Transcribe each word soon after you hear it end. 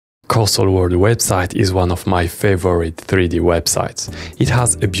Coastal World website is one of my favorite 3D websites. It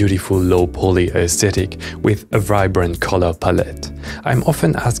has a beautiful low poly aesthetic with a vibrant color palette. I'm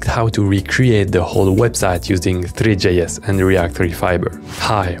often asked how to recreate the whole website using Three.js and React Fiber.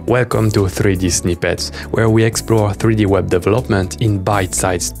 Hi, welcome to 3D Snippets, where we explore 3D web development in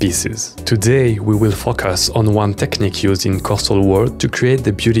bite-sized pieces. Today, we will focus on one technique used in Coastal World to create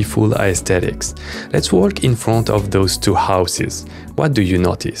the beautiful aesthetics. Let's walk in front of those two houses. What do you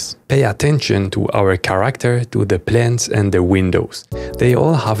notice? Pay attention to our character, to the plants and the windows. They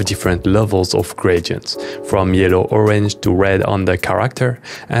all have different levels of gradients, from yellow-orange to red on the character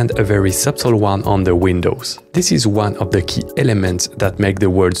and a very subtle one on the windows. This is one of the key elements that make the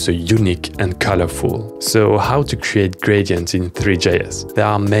world so unique and colorful. So how to create gradients in Three.js? There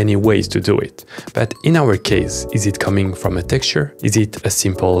are many ways to do it, but in our case, is it coming from a texture? Is it a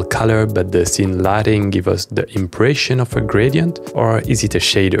simple color but the scene lighting gives us the impression of a gradient? Or is it a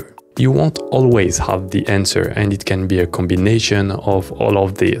shader? You won't always have the answer, and it can be a combination of all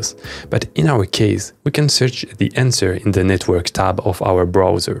of these. But in our case, we can search the answer in the Network tab of our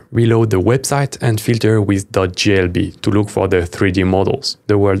browser. Reload the website and filter with .glb to look for the 3D models.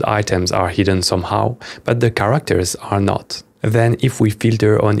 The world items are hidden somehow, but the characters are not. Then if we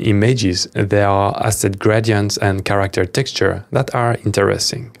filter on images, there are asset gradients and character texture that are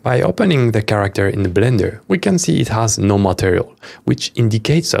interesting. By opening the character in Blender, we can see it has no material, which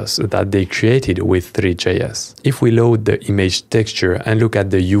indicates us that they created with Three.js. If we load the image texture and look at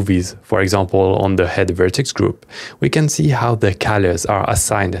the UVs, for example on the head vertex group, we can see how the colors are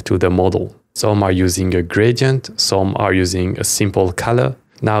assigned to the model. Some are using a gradient, some are using a simple color.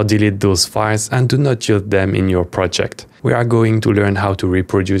 Now delete those files and do not use them in your project. We are going to learn how to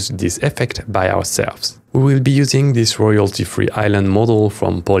reproduce this effect by ourselves. We will be using this royalty-free island model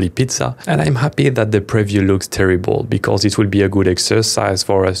from Polypizza, and I'm happy that the preview looks terrible because it will be a good exercise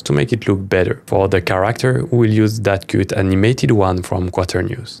for us to make it look better. For the character, we'll use that cute animated one from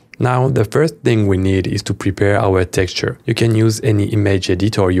Quaternius. Now, the first thing we need is to prepare our texture. You can use any image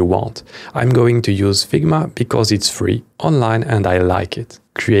editor you want. I'm going to use Figma because it's free, online, and I like it.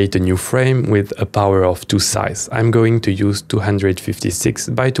 Create a new frame with a power of 2 size. I'm going to use 256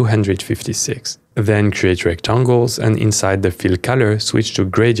 by 256. Then create rectangles and inside the fill color, switch to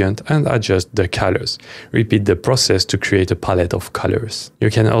gradient and adjust the colors. Repeat the process to create a palette of colors. You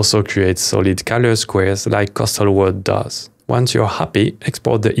can also create solid color squares like Coastal World does. Once you're happy,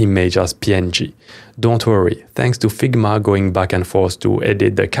 export the image as PNG. Don't worry, thanks to Figma, going back and forth to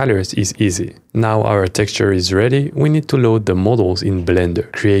edit the colors is easy. Now our texture is ready, we need to load the models in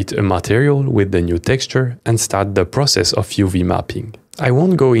Blender. Create a material with the new texture and start the process of UV mapping. I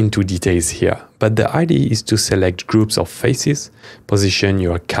won't go into details here, but the idea is to select groups of faces, position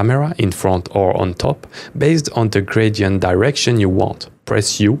your camera in front or on top, based on the gradient direction you want.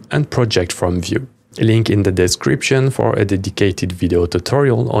 Press U and project from view. Link in the description for a dedicated video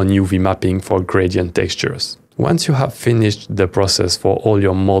tutorial on UV mapping for gradient textures. Once you have finished the process for all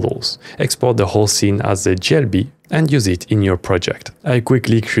your models, export the whole scene as a GLB and use it in your project. I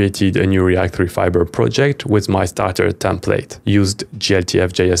quickly created a new React Fiber project with my starter template. Used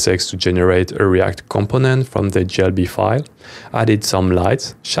gltf.jsx to generate a React component from the GLB file, added some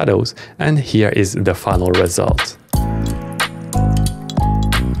lights, shadows, and here is the final result.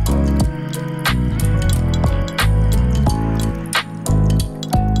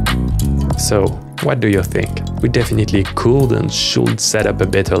 So, what do you think? We definitely could and should set up a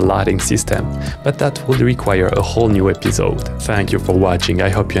better lighting system, but that would require a whole new episode. Thank you for watching, I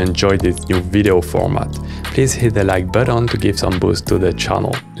hope you enjoyed this new video format. Please hit the like button to give some boost to the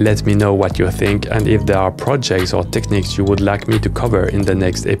channel. Let me know what you think and if there are projects or techniques you would like me to cover in the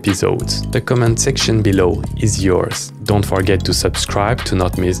next episodes. The comment section below is yours. Don't forget to subscribe to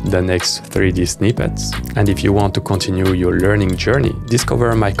not miss the next 3D snippets. And if you want to continue your learning journey,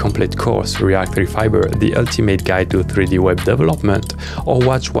 discover my complete course, React Fiber, the ultimate guide to 3D web development, or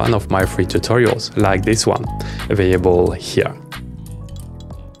watch one of my free tutorials like this one, available here.